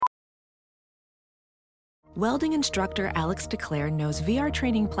Welding instructor Alex DeClaire knows VR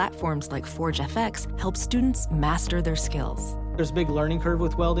training platforms like Forge FX help students master their skills. There's a big learning curve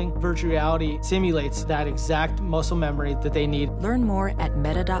with welding. Virtual reality simulates that exact muscle memory that they need. Learn more at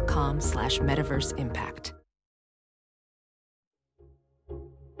meta.com/metaverseimpact.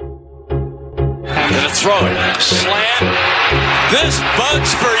 Gonna throw it. Slant. This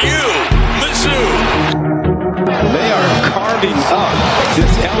bug's for you, Mizzou. They are carving up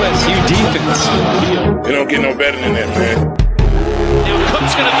this LSU defense. You don't get no better than that, man. Now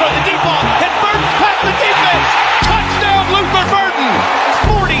Cook's gonna throw the deep ball, and Burton's past the defense. Touchdown, Luther Burton.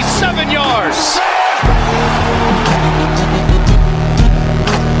 47 yards.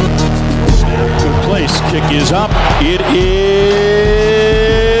 Good place. Kick is up. It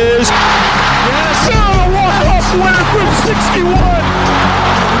is. Yes, a walk-off winner from 61.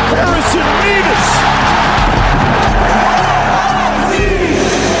 Harrison Mevis.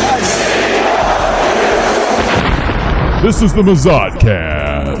 This is the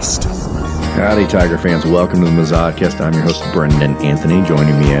Mizzou-cast. Howdy, Tiger fans. Welcome to the Mizzou-cast. I'm your host, Brendan Anthony.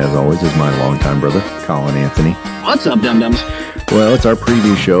 Joining me, as always, is my longtime brother, Colin Anthony. What's up, dum-dums? Well, it's our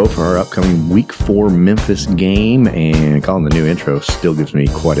preview show for our upcoming Week 4 Memphis game, and Colin, the new intro still gives me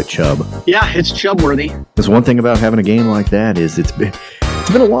quite a chub. Yeah, it's chub-worthy. There's one thing about having a game like that is it's been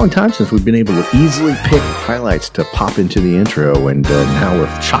a long time since we've been able to easily pick highlights to pop into the intro, and now we're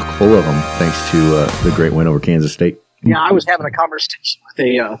chock full of them thanks to the great win over Kansas State. Yeah, I was having a conversation with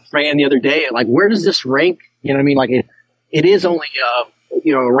a fan the other day, like, where does this rank? You know what I mean? Like, it is only, a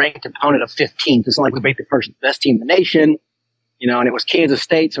ranked opponent of 15th. It's not like we beat the first best team in the nation, and it was Kansas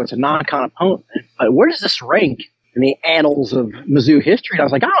State, so it's a non-con opponent. But where does this rank in the annals of Mizzou history? And I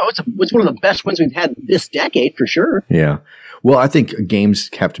was like, it's one of the best wins we've had this decade for sure. Yeah. Well, I think games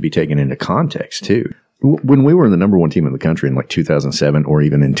have to be taken into context, too. When we were the number one team in the country in like 2007 or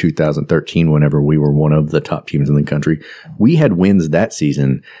even in 2013, whenever we were one of the top teams in the country, we had wins that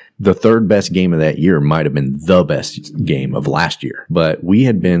season. The third best game of that year might have been the best game of last year, but we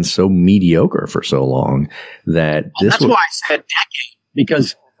had been so mediocre for so long that that's why I said decade,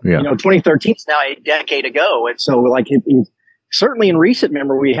 because 2013 is now a decade ago. And so like it certainly in recent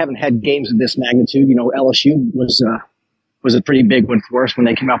memory, we haven't had games of this magnitude. LSU was a pretty big one for us when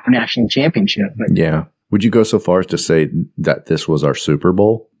they came out for national championship. But, yeah. Would you go so far as to say that this was our Super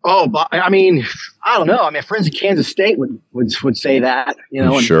Bowl? Oh, but I mean, I don't know. I mean, friends at Kansas State would say that,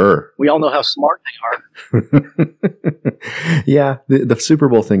 and sure. We all know how smart they are. Yeah. The Super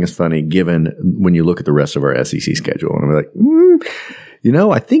Bowl thing is funny given when you look at the rest of our SEC schedule. And I'm like,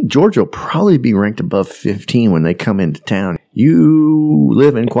 I think Georgia will probably be ranked above 15 when they come into town. You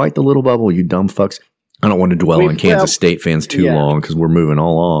live in quite the little bubble, you dumb fucks. I don't want to dwell on Kansas State fans too long because we're moving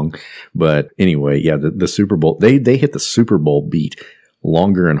all along. But anyway, yeah, the Super Bowl, they hit the Super Bowl beat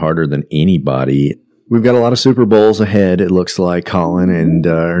longer and harder than anybody. We've got a lot of Super Bowls ahead, it looks like, Colin, and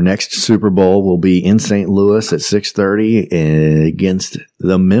our next Super Bowl will be in St. Louis at 6:30 against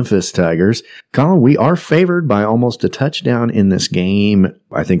the Memphis Tigers. Colin, we are favored by almost a touchdown in this game.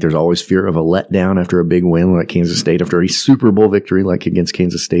 I think there's always fear of a letdown after a big win like Kansas State, after a Super Bowl victory like against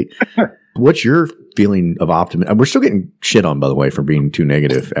Kansas State. What's your feeling of optimism? We're still getting shit on, by the way, for being too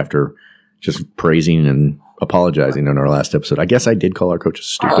negative after just praising and apologizing in our last episode. I guess I did call our coach a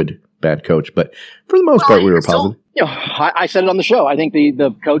stupid, bad coach, but for the most part, we were positive. I said it on the show. I think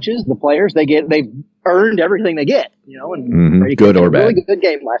the coaches, the players, they've earned everything they get, and good or bad. Really good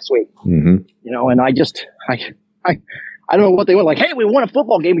game last week, and I don't know what they want. Like, hey, we won a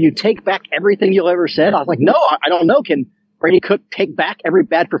football game. Will you take back everything you ever said? I was like, no, I don't know. Can Brady Cook take back every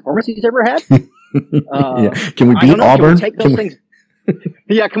bad performance he's ever had? Can we beat Auburn? Can we take those things?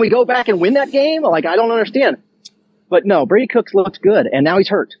 Yeah, can we go back and win that game? Like, I don't understand. But no, Brady Cook looks good, and now he's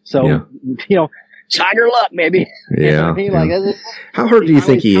hurt. So, Tiger luck, maybe. Yeah. How hurt do you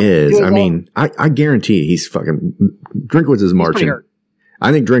think he is? I mean, I guarantee he's fucking – Drinkwitz is marching.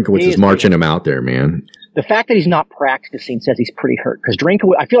 I think Drinkwitz is marching him out there, man. The fact that he's not practicing says he's pretty hurt, because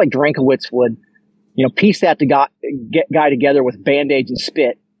I feel like Drinkwitz would – piece that guy together with Band-Aids and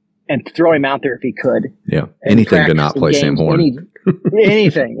spit and throw him out there if he could. Yeah. Anything to not play Sam Horn.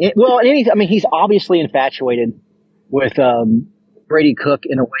 Anything. He's obviously infatuated with Brady Cook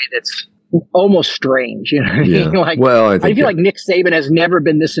in a way that's almost strange. Yeah. I feel like Nick Saban has never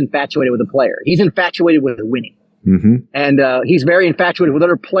been this infatuated with a player. He's infatuated with winning. Mm-hmm. And he's very infatuated with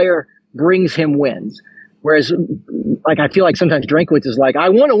other player brings him wins. Whereas, I feel like sometimes Drinkwitz is like, I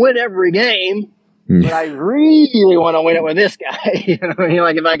want to win every game, but I really want to win it with this guy. If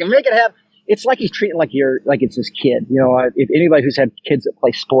I can make it happen, it's like he's treating like it's his kid. If anybody who's had kids that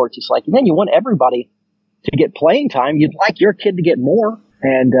play sports, it's like, man, you want everybody to get playing time. You'd like your kid to get more.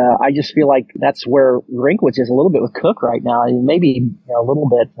 And I just feel like that's where Drinkwitz is a little bit with Cook right now. And maybe a little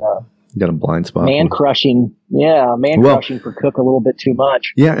bit got a blind spot. Crushing. Yeah, crushing for Cook a little bit too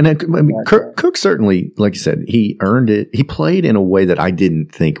much. Yeah, and Cook certainly, like you said, he earned it. He played in a way that I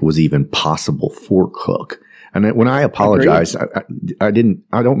didn't think was even possible for Cook. And when I apologize, I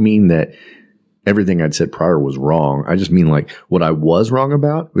don't mean that everything I'd said prior was wrong. I just mean like what I was wrong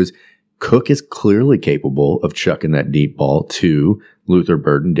about was Cook is clearly capable of chucking that deep ball to Luther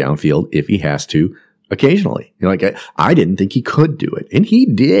Burden downfield if he has to occasionally. I didn't think he could do it. And he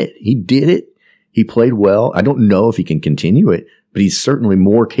did. He did it. He played well. I don't know if he can continue it, but he's certainly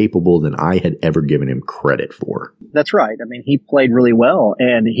more capable than I had ever given him credit for. That's right. I mean, he played really well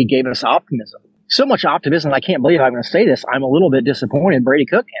and he gave us optimism. So much optimism. I can't believe I'm going to say this. I'm a little bit disappointed Brady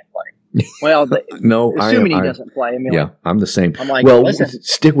Cook can't play. Well, no, assuming he doesn't play. I mean, yeah, I'm the same. I'm like, well, listen,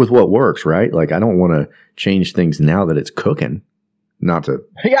 stick with what works, right? Like, I don't want to change things now that it's cooking. Not to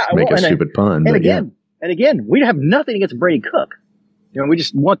make a stupid pun. And again, we have nothing against Brady Cook. We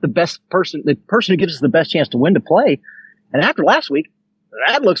just want the best person, the person who gives us the best chance to win to play. And after last week,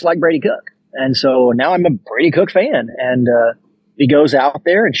 that looks like Brady Cook. And so now I'm a Brady Cook fan. And he goes out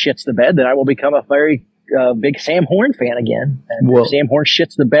there and shits the bed, then I will become a very big Sam Horn fan again. And if Sam Horn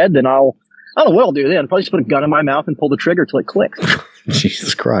shits the bed, then I don't know what I'll do then. I'll probably just put a gun in my mouth and pull the trigger till it clicks.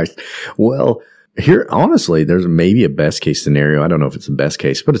 Jesus Christ. Well, here, honestly, there's maybe a best case scenario. I don't know if it's the best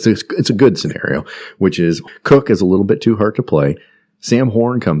case, but it's a good scenario, which is Cook is a little bit too hurt to play. Sam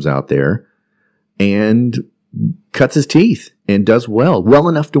Horn comes out there and cuts his teeth and does well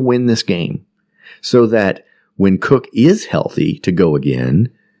enough to win this game so that when Cook is healthy to go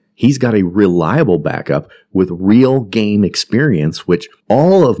again, he's got a reliable backup with real game experience, which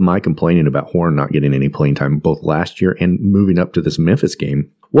all of my complaining about Horn not getting any playing time both last year and moving up to this Memphis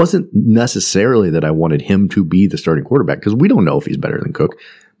game wasn't necessarily that I wanted him to be the starting quarterback because we don't know if he's better than Cook.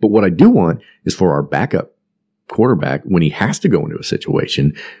 But what I do want is for our backup quarterback, when he has to go into a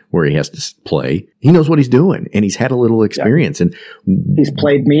situation where he has to play, he knows what he's doing and he's had a little experience. And he's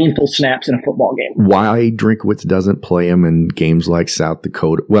played meaningful snaps in a football game. Why Drinkwitz doesn't play him in games like South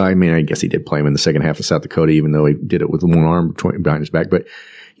Dakota? Well, I mean, I guess he did play him in the second half of South Dakota, even though he did it with one arm behind his back. But,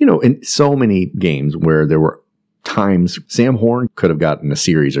 in so many games where there were times Sam Horn could have gotten a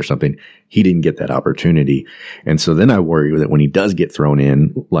series or something, he didn't get that opportunity. And so then I worry that when he does get thrown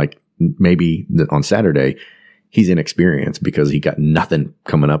in, like maybe on Saturday, he's inexperienced because he got nothing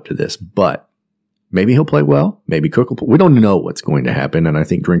coming up to this, but maybe he'll play well. Maybe Cook will play. We don't know what's going to happen. And I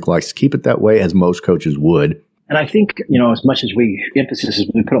think Drink likes to keep it that way, as most coaches would. And I think, as much as we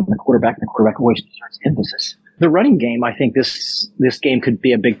put on the quarterback, and the quarterback always deserves emphasis. The running game, I think this game could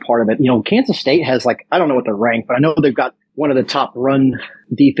be a big part of it. Kansas State has I don't know what they're ranked, but I know they've got one of the top run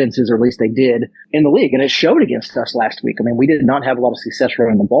defenses, or at least they did, in the league. And it showed against us last week. I mean, we did not have a lot of success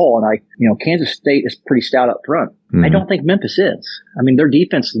running the ball. And Kansas State is pretty stout up front. Mm-hmm. I don't think Memphis is. I mean, their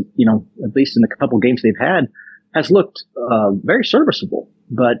defense, at least in the couple games they've had, has looked very serviceable.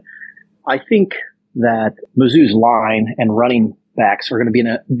 But I think that Mizzou's line and running backs are going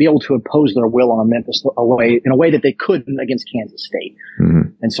to be able to impose their will on Memphis in a way that they couldn't against Kansas State. Mm-hmm.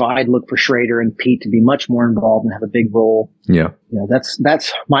 And so I'd look for Schrader and Pete to be much more involved and have a big role. Yeah.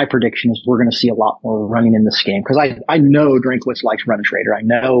 That's my prediction is we're going to see a lot more running in this game because I know Drinkwitz likes running Schrader. I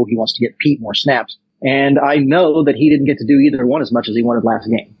know he wants to get Pete more snaps. And I know that he didn't get to do either one as much as he wanted last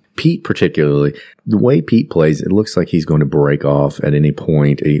game. Pete particularly, the way Pete plays, it looks like he's going to break off at any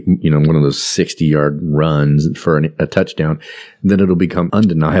point, one of those 60-yard runs for a touchdown. Then it'll become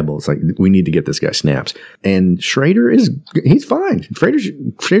undeniable. It's like, we need to get this guy snaps. And he's fine.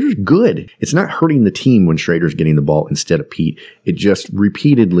 Schrader's good. It's not hurting the team when Schrader's getting the ball instead of Pete. It just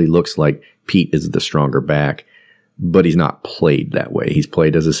repeatedly looks like Pete is the stronger back. But he's not played that way. He's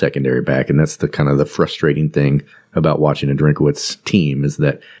played as a secondary back, and that's the kind of the frustrating thing about watching a Drinkwitz team is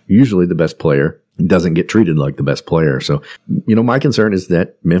that usually the best player doesn't get treated like the best player. So, my concern is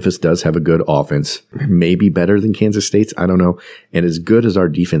that Memphis does have a good offense, maybe better than Kansas State's, I don't know. And as good as our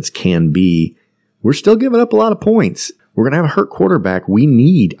defense can be, we're still giving up a lot of points. We're going to have a hurt quarterback.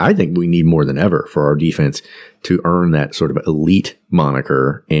 I think we need more than ever for our defense to earn that sort of elite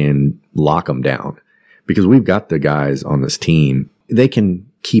moniker and lock them down. Because we've got the guys on this team. They can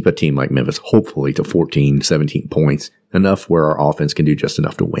keep a team like Memphis, hopefully, to 14, 17 points, enough where our offense can do just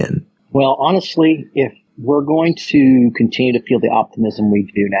enough to win. Well, honestly, if we're going to continue to feel the optimism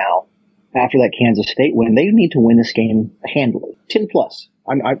we do now, after that Kansas State win, they need to win this game handily. 10 plus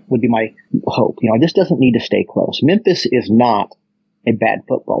would be my hope. This doesn't need to stay close. Memphis is not a bad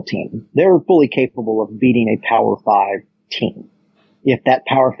football team. They're fully capable of beating a Power 5 team. If that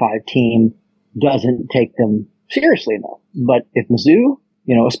Power 5 team doesn't take them seriously enough. But if Mizzou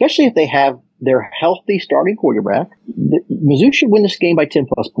especially if they have their healthy starting quarterback. Mizzou should win this game by 10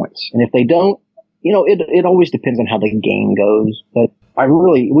 plus points. And if they don't, it always depends on how the game goes. But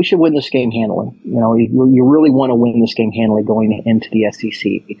we should win this game handily. You really want to win this game handily going into the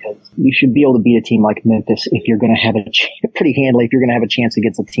SEC, because you should be able to beat a team like Memphis if you're going to have pretty handily if you're going to have a chance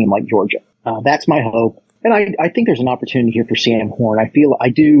against a team like Georgia. That's my hope. And I think there's an opportunity here for Sam Horn. I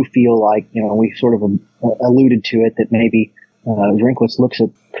do feel like, we sort of alluded to it, that maybe Drinkwitz looks at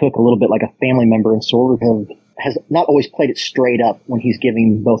Cook a little bit like a family member and sort of has not always played it straight up when he's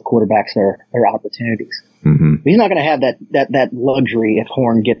giving both quarterbacks their opportunities. Mm-hmm. He's not going to have that luxury if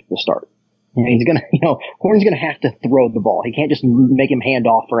Horn gets the start. He's going to, Horn's going to have to throw the ball. He can't just make him hand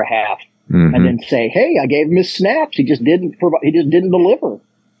off for a half and then say, "Hey, I gave him his snaps. He just didn't deliver."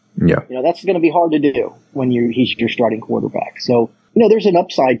 Yeah. That's going to be hard to do when he's your starting quarterback. So, there's an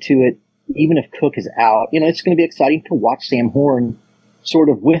upside to it. Even if Cook is out, it's going to be exciting to watch Sam Horn sort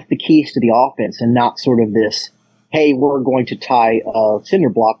of with the keys to the offense, and not sort of this, "Hey, we're going to tie a cinder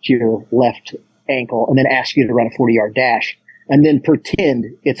block to your left ankle and then ask you to run a 40-yard dash and then pretend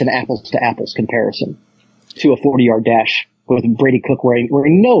it's an apples to apples comparison to a 40-yard dash with Brady Cook wearing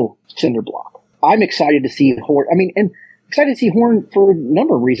no cinder block." I'm excited to see Horn. Excited to see Horn for a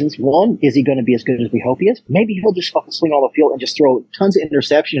number of reasons. One, is he going to be as good as we hope he is? Maybe he'll just fucking swing all the field and just throw tons of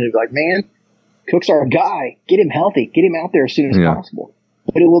interceptions and be like, "Man, Cook's our guy. Get him healthy. Get him out there as soon as possible."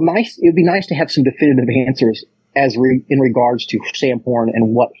 But it would be nice to have some definitive answers in regards to Sam Horn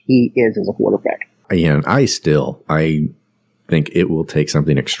and what he is as a quarterback. And I think it will take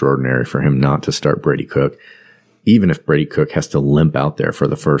something extraordinary for him not to start Brady Cook, even if Brady Cook has to limp out there for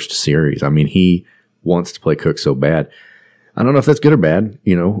the first series. He wants to play Cook so bad. I don't know if that's good or bad.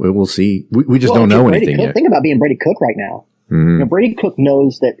 We'll see. We just don't know anything yet. Think about being Brady Cook right now. Mm-hmm. Brady Cook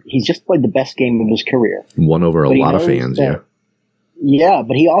knows that he's just played the best game of his career. Won over a lot of fans, Yeah,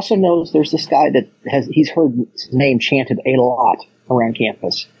 but he also knows there's this guy that he's heard his name chanted a lot around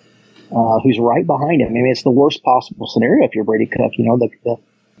campus, who's right behind him. It's the worst possible scenario if you're Brady Cook.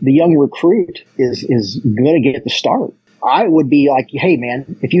 The young recruit is going to get the start. I would be like, "Hey,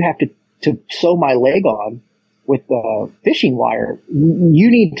 man, if you have to sew my leg on with fishing wire, you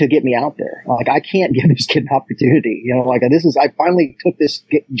need to get me out there. I can't give this kid an opportunity. I finally took this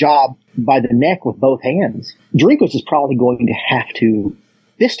job by the neck with both hands." Drinkwitz is probably going to have to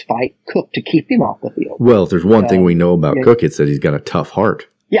fist fight Cook to keep him off the field. Well, if there's one thing we know about Cook, it's that he's got a tough heart.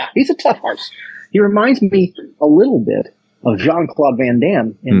 Yeah, he's a tough heart. He reminds me a little bit of Jean-Claude Van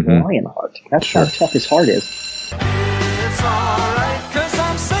Damme in Lionheart. That's how tough his heart is. It's all right, 'cause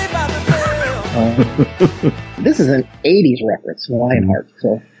I'm saved by the bell. This is an 80s reference, Lionheart.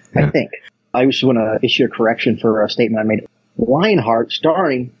 So I think I just want to issue a correction for a statement I made. Lionheart,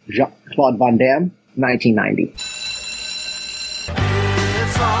 starring Jean-Claude Van Damme, 1990.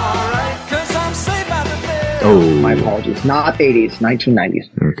 Oh, my apologies. Not 80s, 1990s.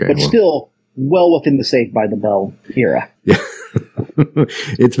 Okay, but still well within the Saved by the Bell era. Yeah.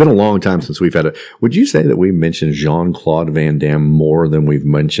 It's been a long time since we've had it. Would you say that we mentioned Jean-Claude Van Damme more than we've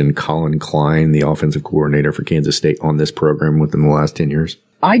mentioned Colin Klein, the offensive coordinator for Kansas State, on this program within the last 10 years?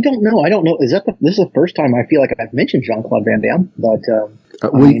 I don't know. This is the first time I feel like I've mentioned Jean-Claude Van Damme, but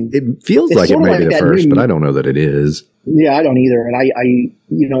it feels like it may be the first, but I don't know that it is. Yeah, I don't either. And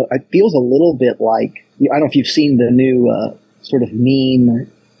it feels a little bit like, I don't know if you've seen the new sort of meme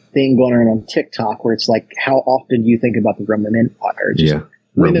thing going on TikTok where it's like, how often do you think about the Roman Empire? Just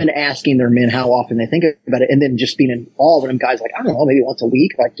women asking their men how often they think about it, and then just being in awe of them guys like, I don't know, maybe once a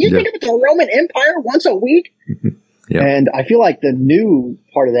week. Like, do you think about the Roman Empire once a week? Yeah. And I feel like the new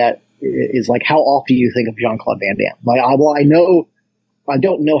part of that is like, how often do you think of Jean-Claude Van Damme? Like, I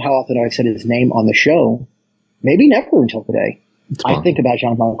don't know how often I've said his name on the show. Maybe never until today. I think about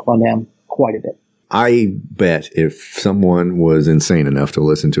Jean-Claude Van Damme quite a bit. I bet if someone was insane enough to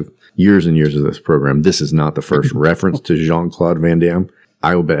listen to years and years of this program, this is not the first reference to Jean-Claude Van Damme.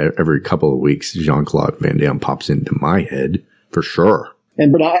 I will bet every couple of weeks Jean-Claude Van Damme pops into my head for sure.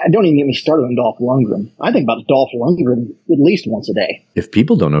 But I don't even get me started on Dolph Lundgren. I think about Dolph Lundgren at least once a day. If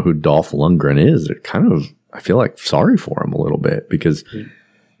people don't know who Dolph Lundgren is, I feel like sorry for him a little bit because,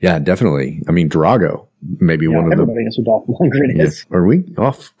 yeah, definitely. I mean, Drago, maybe one of the. Everybody knows who Dolph Lundgren is. Are we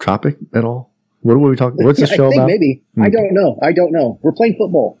off topic at all? What are we talking? What's the show about? Maybe. I don't know. We're playing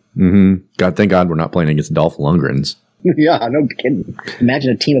football. Mm-hmm. God, thank God we're not playing against Dolph Lundgrens. Yeah, no kidding.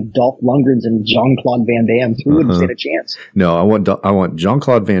 Imagine a team of Dolph Lundgrens and Jean-Claude Van Damme. Who wouldn't stand a chance? No, I want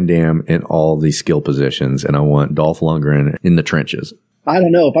Jean-Claude Van Damme in all the skill positions, and I want Dolph Lundgren in the trenches. I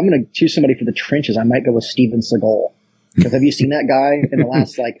don't know. If I'm going to choose somebody for the trenches, I might go with Steven Seagal. Because have you seen that guy in the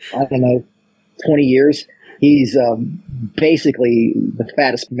last, 20 years? He's basically the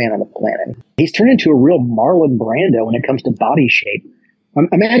fattest man on the planet. He's turned into a real Marlon Brando when it comes to body shape.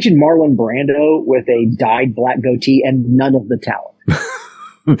 Imagine Marlon Brando with a dyed black goatee and none of the talent.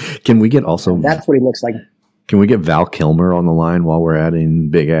 Can we get also... That's what he looks like. Can we get Val Kilmer on the line while we're adding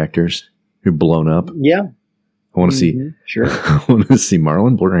big actors who've blown up? Yeah. I want to see. Sure. I want to see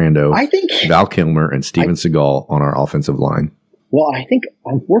Marlon Brando, I think Val Kilmer, and Steven Seagal on our offensive line. Well, I think,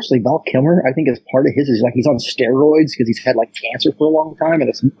 unfortunately, Val Kilmer, I think as part of his is like he's on steroids because he's had like cancer for a long time and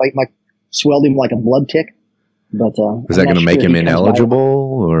it's like swelled him like a blood tick. But is that going to make him ineligible?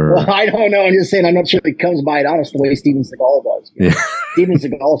 Or well, I don't know. I'm just saying I'm not sure if he comes by it honest the way Steven Seagal does. Yeah. Steven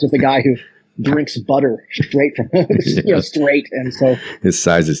Seagal is just the guy who drinks butter straight from straight, and so his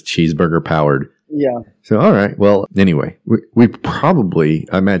size is cheeseburger powered. Yeah. So, all right. Well, anyway, we probably,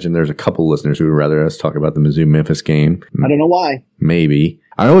 I imagine there's a couple listeners who would rather us talk about the Mizzou Memphis game. I don't know why. Maybe.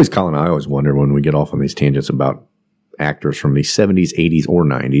 I always wonder when we get off on these tangents about actors from the 70s, 80s, or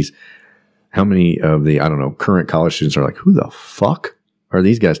 90s, how many of the, current college students are like, who the fuck are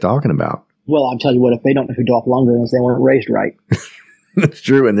these guys talking about? Well, I'll tell you what, if they don't know who Dolph Lundgren is, they weren't raised right. That's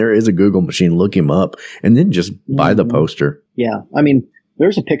true. And there is a Google machine. Look him up and then just buy the poster. Yeah. I mean,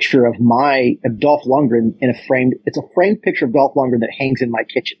 there's a picture of Dolph Lundgren it's a framed picture of Dolph Lundgren that hangs in my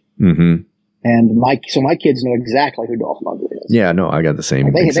kitchen. Mm-hmm. And my kids know exactly who Dolph Lundgren is. Yeah, no, I got the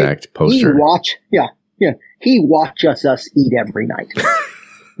same exact poster. He watches us eat every night.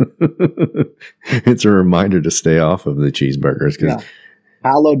 It's a reminder to stay off of the cheeseburgers.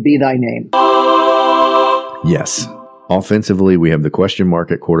 Hallowed be thy name. Yes. Offensively, we have the question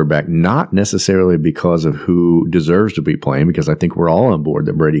mark at quarterback, not necessarily because of who deserves to be playing, because I think we're all on board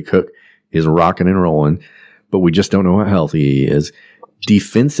that Brady Cook is rocking and rolling, but we just don't know how healthy he is.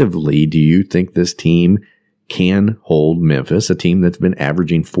 Defensively, do you think this team can hold Memphis, a team that's been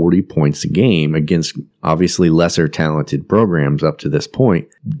averaging 40 points a game against obviously lesser talented programs up to this point?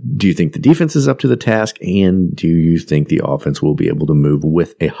 Do you think the defense is up to the task, and do you think the offense will be able to move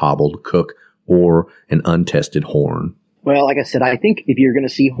with a hobbled Cook or an untested Horn? Well, like I said, I think if you're going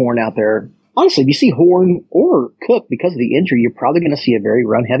to see Horn out there, honestly, if you see Horn or Cook because of the injury, you're probably going to see a very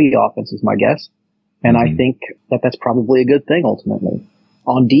run-heavy offense is my guess. And I think that's probably a good thing ultimately.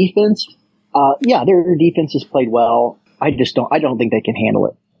 On defense, their defense has played well. I don't think they can handle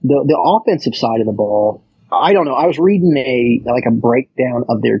it. The offensive side of the ball, I don't know. I was reading a breakdown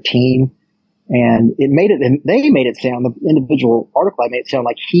of their team, and they made it sound, the individual article I made it sound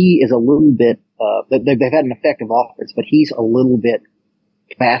like he is a little bit, they've had an effective offense, but he's a little bit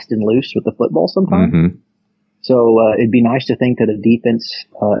fast and loose with the football sometimes. Mm-hmm. So it'd be nice to think that a defense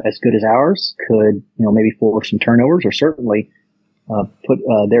as good as ours could, maybe force some turnovers or certainly put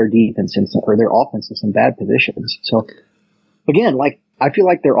their defense or their offense in some bad positions. So again, I feel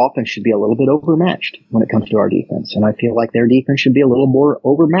like their offense should be a little bit overmatched when it comes to our defense, and I feel like their defense should be a little more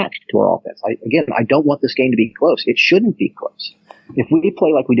overmatched to our offense. I don't want this game to be close. It shouldn't be close. If we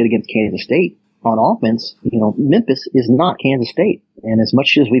play like we did against Kansas State on offense, Memphis is not Kansas State. And as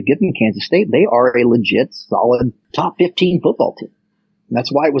much as we've given Kansas State, they are a legit, solid top 15 football team. And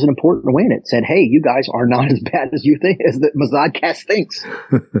that's why it was an important win. It said, hey, you guys are not as bad as you think, as the Mazzodcast thinks.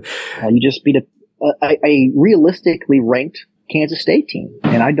 You just beat a realistically ranked Kansas State team.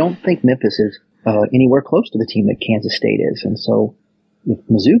 And I don't think Memphis is anywhere close to the team that Kansas State is. And so if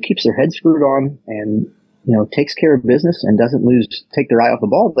Mizzou keeps their head screwed on and takes care of business and doesn't take their eye off the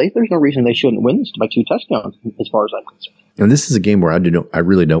ball, there's no reason they shouldn't win this by 2 touchdowns, as far as I'm concerned. And this is a game where I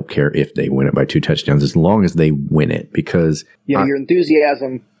really don't care if they win it by 2 touchdowns, as long as they win it, because your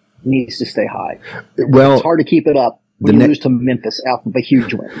enthusiasm needs to stay high. Well, it's hard to keep it up when you lose to Memphis out of a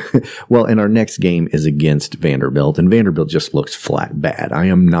huge win. Well, and our next game is against Vanderbilt, and Vanderbilt just looks flat bad. I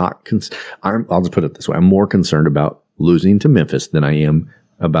am not. I'll just put it this way: I'm more concerned about losing to Memphis than I am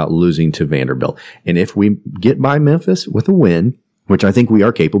about losing to Vanderbilt. And if we get by Memphis with a win, which I think we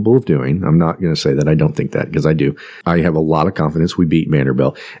are capable of doing, I'm not going to say that I don't think that, because I do. I have a lot of confidence we beat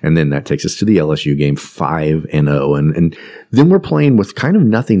Vanderbilt. And then that takes us to the LSU game, 5-0. And then we're playing with kind of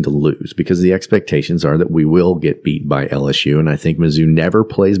nothing to lose, because the expectations are that we will get beat by LSU. And I think Mizzou never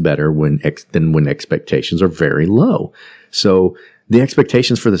plays better than when expectations are very low. So the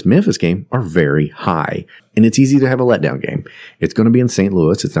expectations for this Memphis game are very high, and it's easy to have a letdown game. It's going to be in St.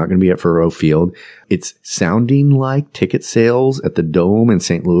 Louis. It's not going to be at Faurot Field. It's sounding like ticket sales at the Dome in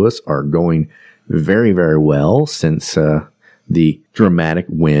St. Louis are going very, very well since the dramatic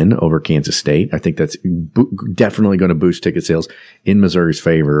win over Kansas State. I think that's definitely going to boost ticket sales in Missouri's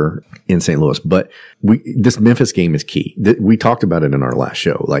favor in St. Louis. But this Memphis game is key. We talked about it in our last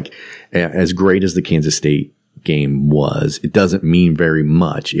show. As great as the Kansas State game was, it doesn't mean very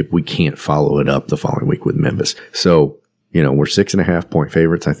much if we can't follow it up the following week with Memphis. So, we're 6.5 point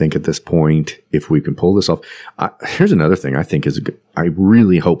favorites, I think, at this point. If we can pull this off. Here's another thing I think I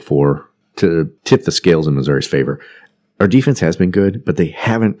really hope for to tip the scales in Missouri's favor. Our defense has been good, but they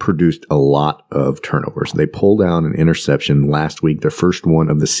haven't produced a lot of turnovers. They pulled down an interception last week, their first one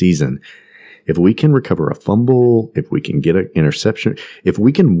of the season. If we can recover a fumble, if we can get an interception, if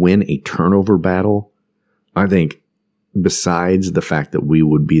we can win a turnover battle, I think besides the fact that we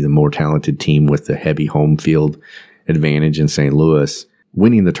would be the more talented team with the heavy home field advantage in St. Louis,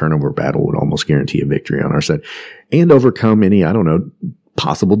 winning the turnover battle would almost guarantee a victory on our side and overcome any,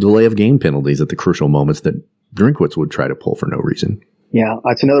 possible delay of game penalties at the crucial moments that Drinkwitz would try to pull for no reason. Yeah,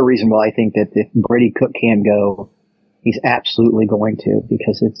 that's another reason why I think that if Brady Cook can go, he's absolutely going to,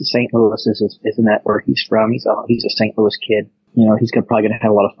 because it's St. Louis isn't that where he's from? He's a St. Louis kid. He's probably going to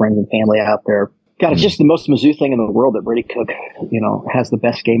have a lot of friends and family out there. God, it's just the most Mizzou thing in the world that Brady Cook, has the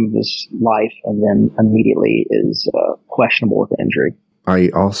best game of his life and then immediately is questionable with injury. I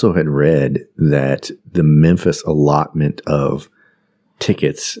also had read that the Memphis allotment of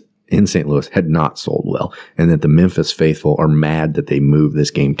tickets in St. Louis had not sold well, and that the Memphis faithful are mad that they moved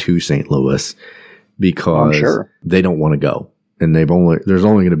this game to St. Louis because they don't want to go. And there's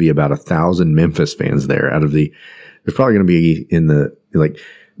only going to be about 1,000 Memphis fans there there's probably going to be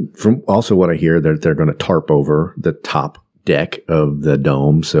from also what I hear that they're going to tarp over the top deck of the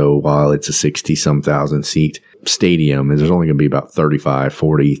dome. So while it's a 60-some thousand seat stadium, there's only going to be about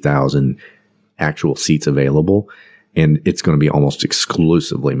 40,000 actual seats available. And it's going to be almost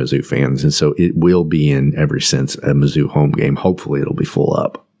exclusively Mizzou fans. And so it will be in every sense a Mizzou home game. Hopefully it'll be full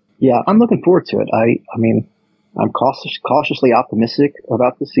up. Yeah, I'm looking forward to it. I'm cautiously optimistic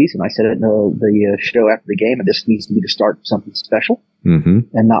about the season. I said it in the show after the game, and this needs to be the start of something special and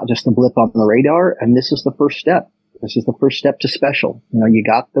not just a blip on the radar. And this is the first step. This is the first step to special. You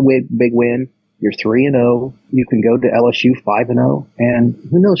got the big win. You're 3-0. You can go to LSU 5-0, and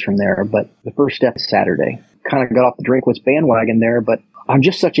who knows from there. But the first step is Saturday. Kind of got off the Drinkwitz bandwagon there, but I'm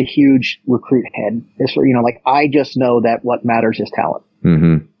just such a huge recruit head. I just know that what matters is talent.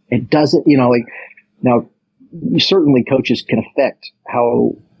 Mm-hmm. It doesn't, now certainly coaches can affect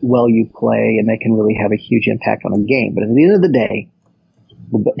how well you play and they can really have a huge impact on a game. But at the end of the day,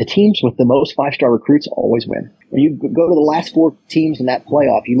 the teams with the most 5-star recruits always win. When you go to the last 4 teams in that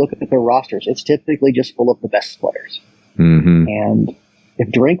playoff, you look at their rosters, it's typically just full of the best players. Mm-hmm. And if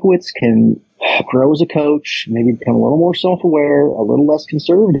Drinkwitz can grow as a coach, maybe become a little more self-aware, a little less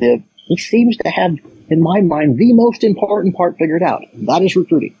conservative, he seems to have, in my mind, the most important part figured out. That is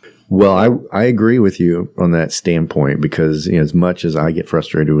recruiting. Well, I agree with you on that standpoint because as much as I get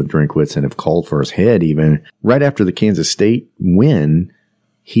frustrated with Drinkwitz and have called for his head even, right after the Kansas State win,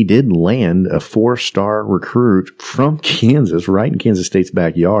 he did land a 4-star recruit from Kansas, right in Kansas State's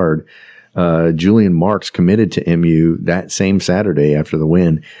backyard. Julian Marks committed to MU that same Saturday after the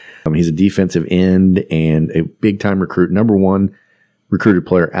win. He's a defensive end and a big-time recruit, number 1 recruited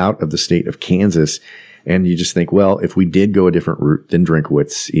player out of the state of Kansas. And you just think, well, if we did go a different route than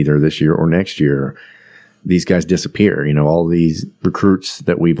Drinkwitz either this year or next year, these guys disappear. All these recruits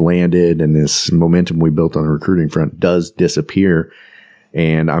that we've landed and this momentum we built on the recruiting front does disappear.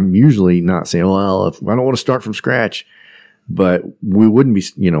 And I'm usually not saying, well, if I don't want to start from scratch. But we wouldn't be,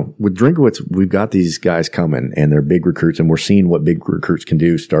 with Drinkwitz, we've got these guys coming and they're big recruits and we're seeing what big recruits can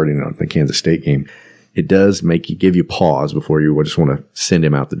do starting on the Kansas State game. It does give you pause before you just want to send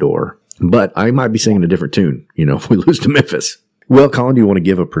him out the door. But I might be singing a different tune, if we lose to Memphis. Well, Colin, do you want to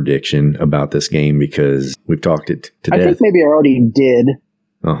give a prediction about this game? Because we've talked it to death. I think maybe I already did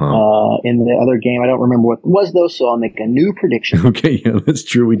in the other game. I don't remember what it was, though, so I'll make a new prediction. Okay, yeah, that's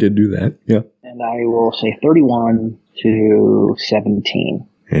true. We did do that, yeah. And I will say 31-17.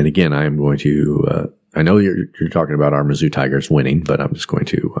 And again, I am going to, I know you're talking about our Mizzou Tigers winning, but I'm just going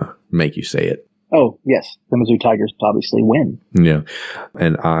to make you say it. Oh, yes. The Mizzou Tigers obviously win. Yeah.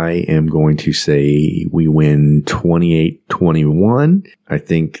 And I am going to say we win 28-21. I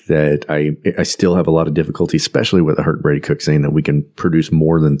think that I still have a lot of difficulty, especially with a hurt Brady Cook, saying that we can produce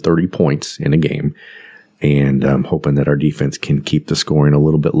more than 30 points in a game. And I'm hoping that our defense can keep the scoring a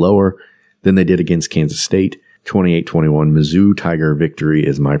little bit lower than they did against Kansas State. 28-21 Mizzou Tiger victory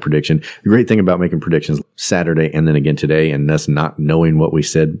is my prediction. The great thing about making predictions Saturday and then again today and us not knowing what we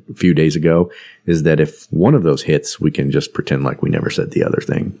said a few days ago is that if one of those hits, we can just pretend like we never said the other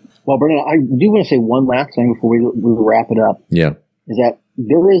thing. Well, Brendan, I do want to say one last thing before we wrap it up. Yeah. Is that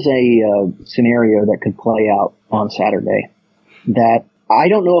there is a scenario that could play out on Saturday that I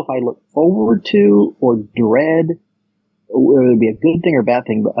don't know if I look forward to or dread, whether it would be a good thing or a bad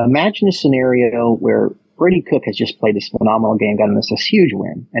thing, but imagine a scenario where Brady Cook has just played this phenomenal game, gotten this huge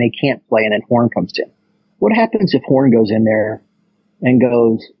win, and he can't play, and then Horn comes in. What happens if Horn goes in there and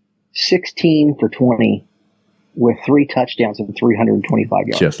goes 16 for 20 with 3 touchdowns and 325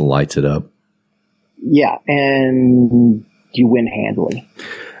 yards? Just lights it up. Yeah, and you win handily.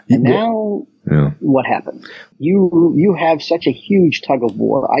 And now, what happens? You have such a huge tug of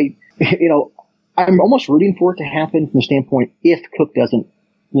war. I'm almost rooting for it to happen from the standpoint if Cook doesn't,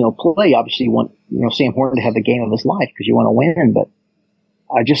 play. Obviously, you want Sam Horn to have the game of his life because you want to win. But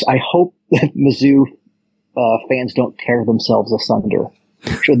I hope that Mizzou fans don't tear themselves asunder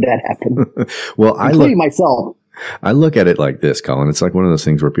should that happen. Well, including myself. I look at it like this, Colin. It's like one of those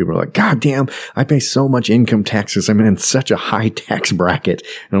things where people are like, God damn, I pay so much income taxes. I'm in such a high tax bracket.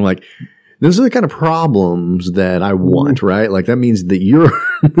 And I'm like, those are the kind of problems that I want, right? Like that means that you're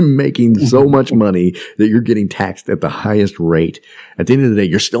making so much money that you're getting taxed at the highest rate. At the end of the day,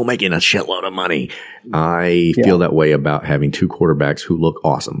 you're still making a shitload of money. I feel that way about having 2 quarterbacks who look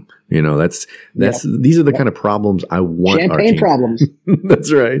awesome. These are the kind of problems I want. Champagne problems.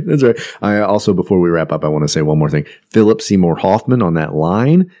 That's right. I also, before we wrap up, I want to say one more thing. Philip Seymour Hoffman on that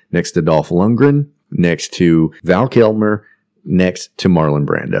line next to Dolph Lundgren, next to Val Kilmer, next to Marlon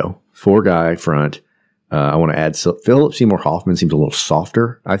Brando. 4-guy front. I want to add Philip Seymour Hoffman seems a little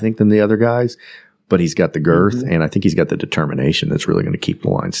softer, I think, than the other guys, but he's got the girth and I think he's got the determination that's really going to keep the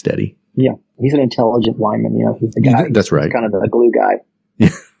line steady. Yeah, he's an intelligent lineman. He's the guy. That's right. He's kind of the glue guy. Yeah,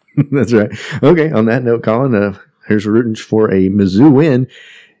 that's right. Okay, on that note, Colin, here's rooting for a Mizzou win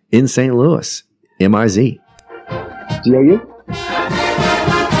in St. Louis. MIZ. ZOU.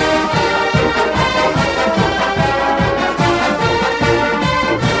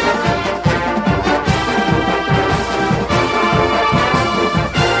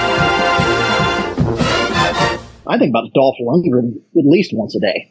 I think about Dolph Lundgren at least once a day.